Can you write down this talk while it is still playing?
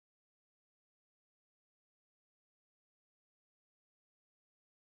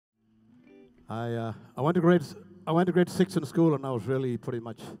I went to grade 6 in school, and I was really pretty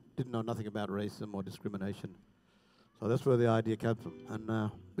much didn't know nothing about racism or discrimination. So that's where the idea came from.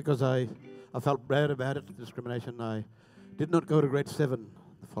 And because I felt bad about it, discrimination, I did not go to grade 7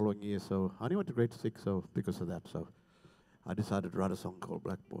 the following year. So I only went to grade 6. So because of that, so I decided to write a song called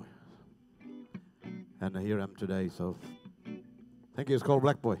Black Boy. And here I am today. So thank you. It's called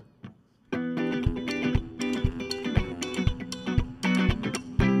Black Boy.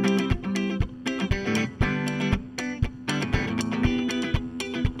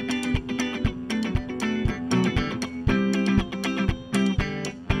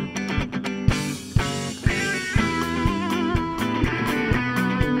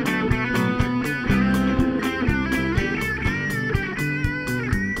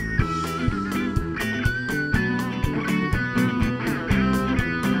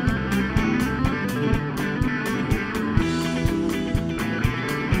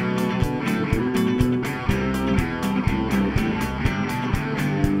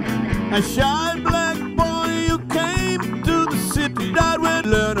 A shy black boy who came to the city that would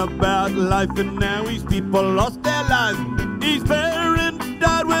learn about life, and now his people lost their lives. His parents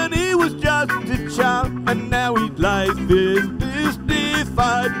died when he was just a child, and now his life is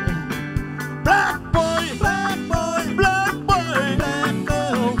mystified. Black boy, black boy, black boy, black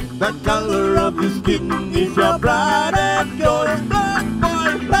girl, the color of your skin is your pride and joy. Black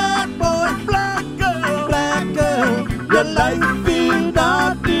boy, black boy, black girl, your life is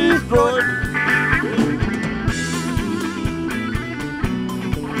not destroyed.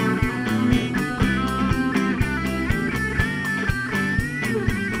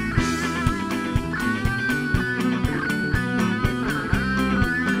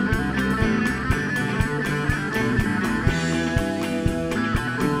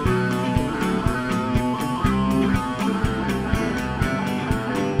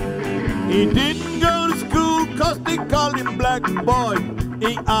 He didn't go to school 'cause they called him black boy.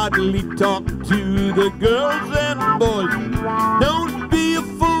 He hardly talked to the girls and boys. Don't be a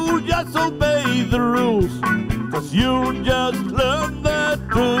fool, just obey the rules, 'cause you'll just learn the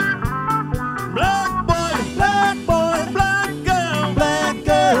truth. Black boy, black boy, black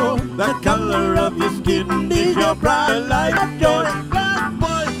girl, the color of your skin is your pride, light of joy. Black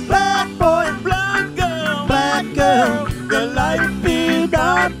boy, black boy, black girl, your life is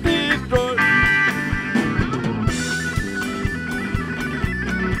not destroyed.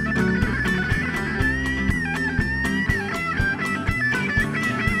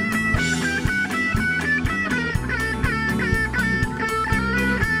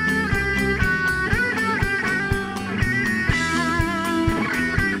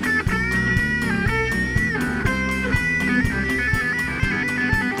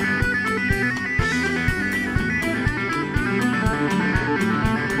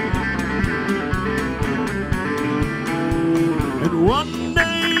 One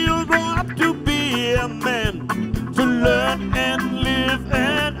day you'll grow up to be a man, to learn and live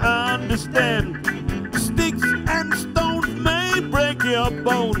and understand. Sticks and stones may break your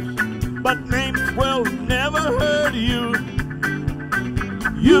bones, but names will never hurt you.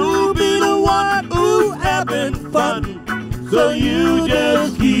 You'll be the one who's having fun, so you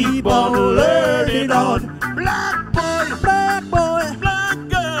just keep on learning on. Black boy, black boy, black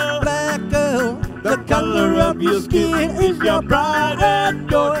girl, the color of your skin is your pride and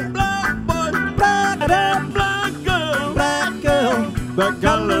joy. Black boy, black girl, the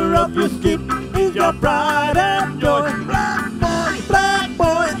color of your skin is your pride and joy. Black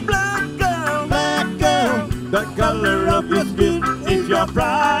boy, black girl, the color of your skin is your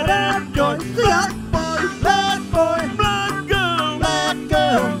pride and joy. Black boy, black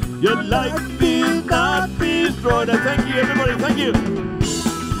girl, your life is not destroyed. I thank you, everybody. Thank you.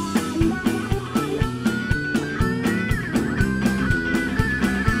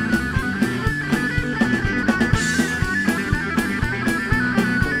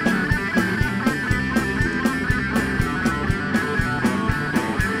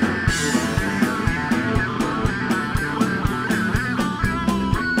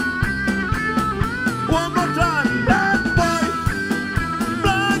 One more time. Black boy,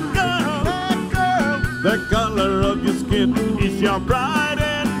 black girl, the color of your skin is your pride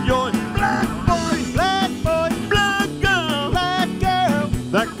and joy. Black boy, black girl,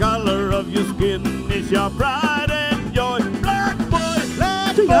 the color of your skin is your pride and joy. Black boy,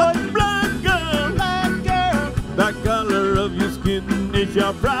 black girl, the color of your skin is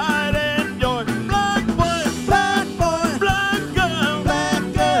your pride and joy. Black boy, black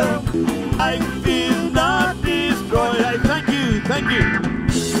girl, life is not destroyed. I thank you, thank you.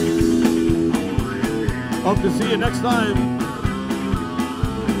 Hope to see you next time.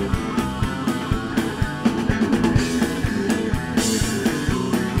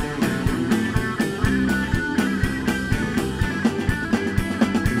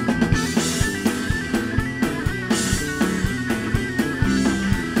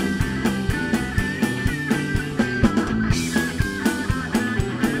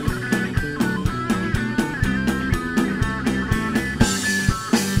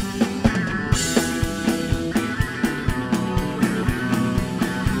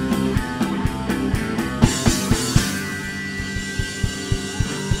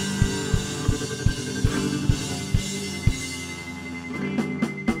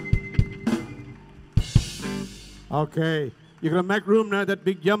 Okay. You're going to make room now. That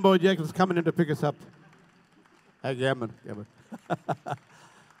big jumbo jet is coming in to pick us up. Hey, Gammon.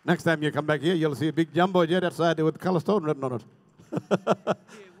 Next time you come back here, you'll see a big jumbo jet outside with Colour Stone written on it.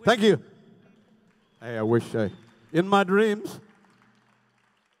 Thank you. Hey, I wish in my dreams,